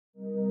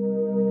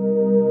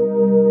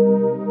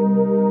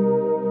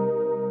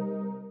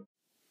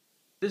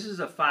This is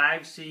a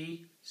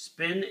 5C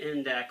spin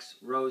index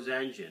Rose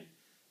engine.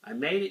 I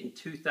made it in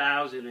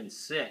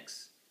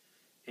 2006,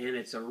 and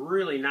it's a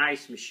really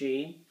nice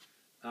machine.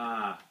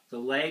 The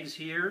legs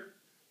here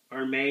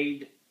are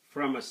made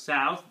from a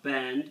South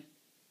Bend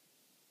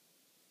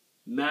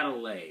metal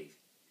lathe.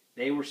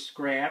 They were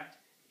scrapped,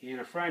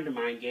 and a friend of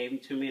mine gave them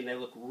to me, and they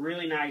look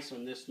really nice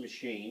on this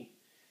machine.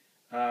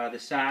 The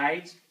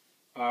sides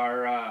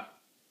are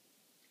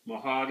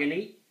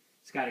mahogany.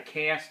 It's got a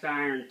cast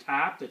iron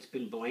top that's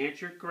been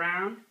Blanchard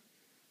ground.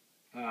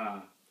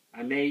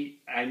 I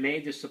made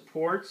the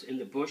supports and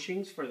the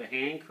bushings for the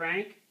hand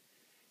crank.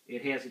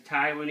 It has a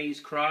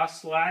Taiwanese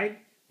cross slide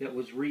that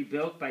was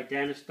rebuilt by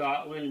Dennis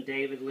Dautlin and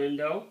David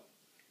Lindo.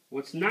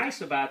 What's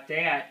nice about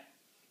that,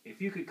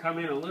 if you could come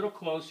in a little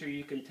closer,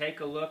 you can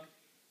take a look.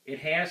 It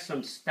has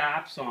some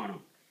stops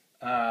on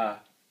them.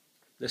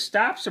 The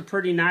stops are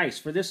pretty nice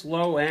for this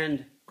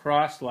low-end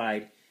cross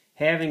slide.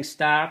 Having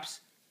stops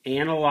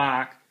and a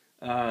lock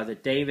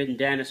that David and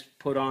Dennis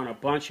put on a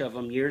bunch of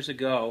them years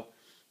ago.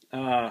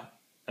 A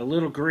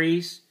little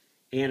grease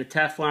and a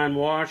Teflon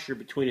washer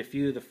between a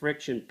few of the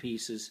friction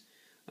pieces.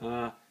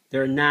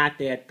 They're not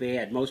that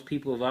bad. Most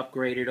people have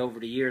upgraded over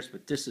the years,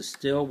 but this is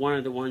still one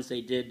of the ones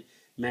they did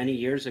many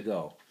years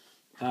ago.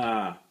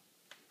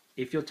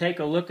 If you'll take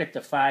a look at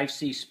the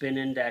 5C spin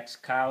index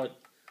collet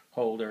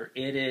holder,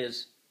 it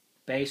is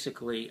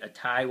basically a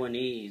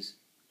Taiwanese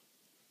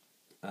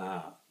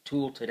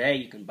tool today.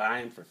 You can buy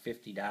them for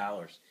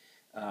 $50.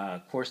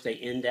 Of course, they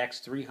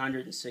index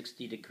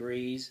 360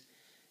 degrees.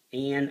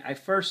 And I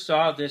first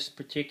saw this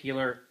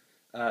particular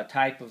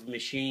type of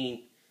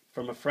machine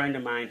from a friend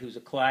of mine who's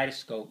a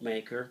kaleidoscope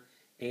maker.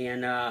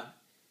 And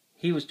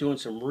he was doing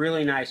some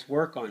really nice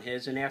work on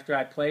his. And after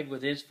I played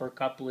with his for a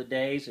couple of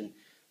days and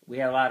we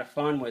had a lot of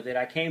fun with it,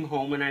 I came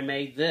home and I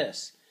made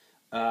this.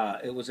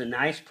 It was a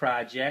nice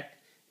project.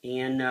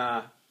 And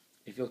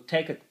if you'll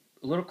take a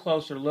little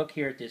closer look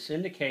here at this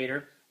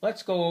indicator,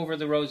 let's go over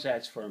the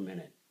rosettes for a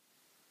minute.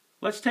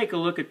 Let's take a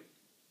look at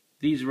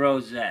these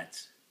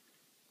rosettes.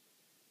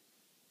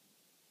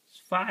 It's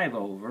 5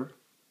 over,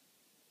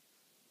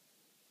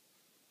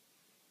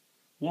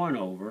 1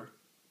 over,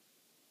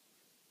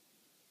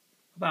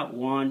 about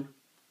 1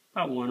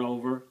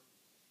 over,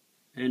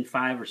 and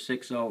 5 or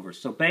 6 over.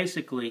 So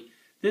basically,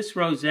 this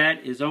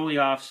rosette is only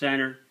off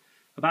center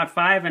about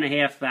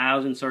 5.5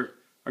 thousandths or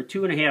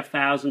 2.5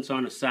 thousandths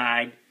on the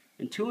side,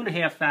 and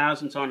 2.5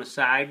 thousandths on the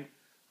side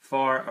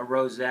for a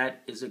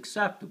rosette is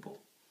acceptable.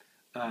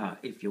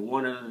 If you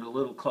wanted it a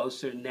little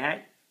closer than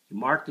that, you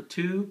mark the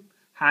 2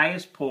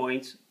 highest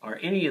points, or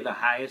any of the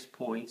highest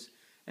points,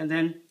 and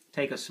then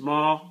take a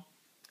small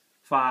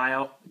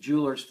file,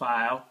 jeweler's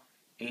file,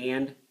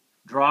 and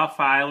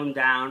file them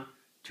down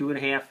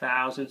 2.5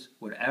 thousandths,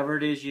 whatever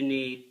it is you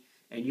need,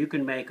 and you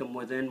can make them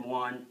within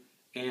 1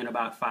 in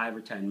about 5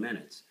 or 10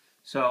 minutes.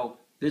 So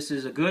this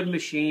is a good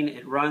machine.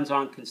 It runs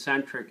on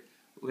concentric,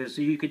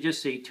 so you could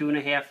just see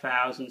 2.5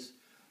 thousandths,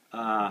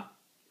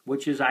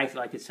 which is, I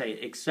like to say,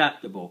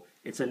 acceptable.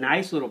 It's a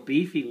nice little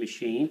beefy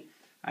machine.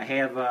 I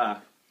have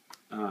a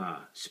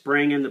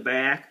spring in the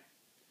back,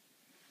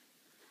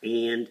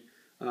 and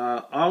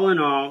all in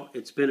all,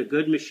 it's been a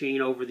good machine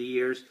over the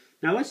years.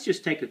 Now let's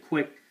just take a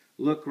quick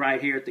look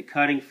right here at the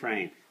cutting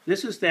frame.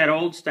 This is that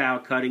old style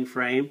cutting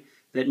frame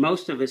that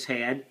most of us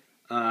had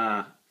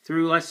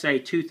through, let's say,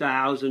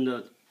 2000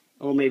 to,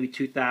 or maybe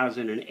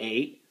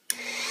 2008.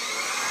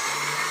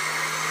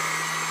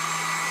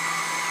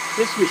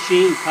 This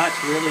machine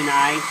cuts really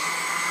nice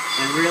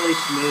and really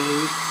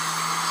smooth.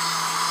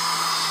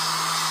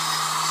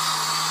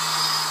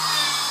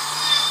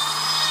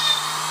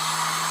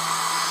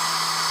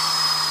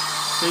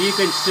 So you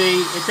can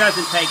see it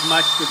doesn't take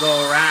much to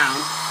go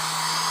around.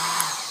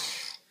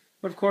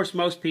 But of course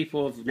most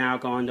people have now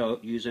gone to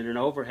using an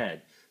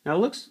overhead. Now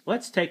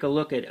let's take a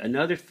look at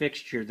another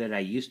fixture that I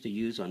used to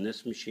use on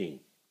this machine.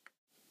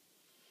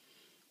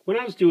 When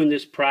I was doing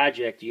this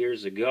project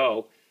years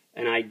ago,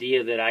 an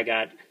idea that I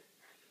got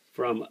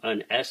from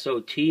an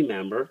SOT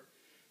member,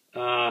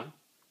 I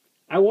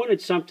wanted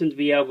something to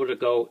be able to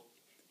go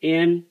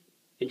in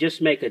and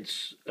just make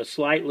a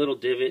slight little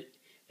divot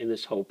in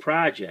this whole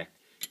project.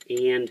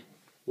 And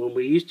when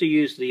we used to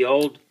use the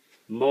old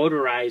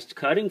motorized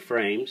cutting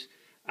frames,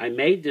 I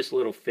made this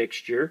little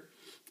fixture,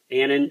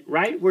 and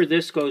right where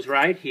this goes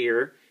right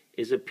here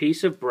is a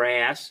piece of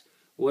brass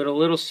with a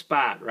little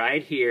spot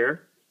right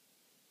here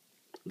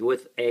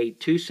with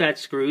 2 set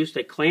screws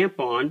that clamp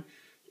on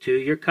to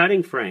your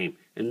cutting frame.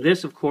 And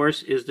this, of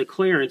course, is the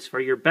clearance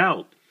for your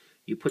belt.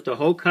 You put the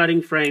whole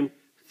cutting frame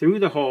through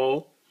the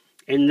hole,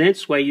 and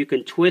this way you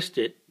can twist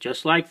it,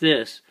 just like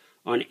this,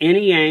 on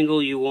any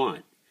angle you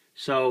want.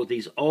 So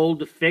these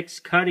old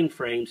fixed cutting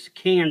frames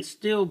can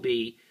still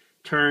be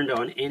turned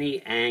on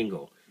any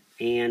angle.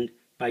 And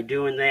by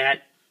doing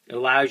that, it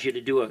allows you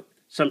to do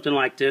something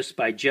like this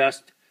by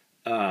just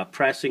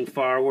pressing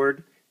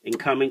forward and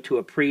coming to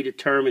a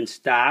predetermined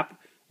stop,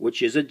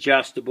 which is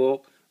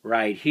adjustable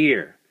right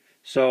here.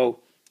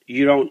 So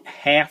you don't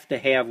have to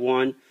have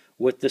one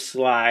with the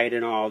slide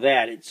and all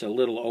that. It's a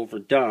little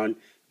overdone,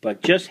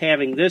 But just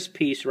having this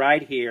piece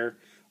right here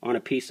on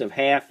a piece of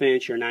 1/2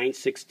 inch or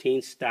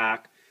 9/16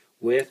 stock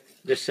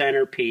with the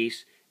center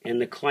piece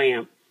and the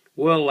clamp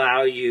will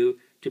allow you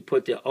to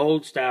put the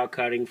old style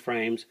cutting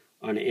frames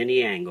on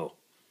any angle.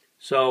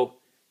 So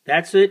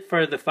that's it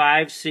for the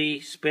 5C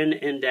Spin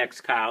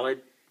Index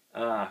Collet.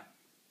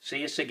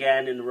 See us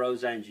again in the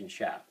Rose Engine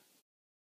Shop.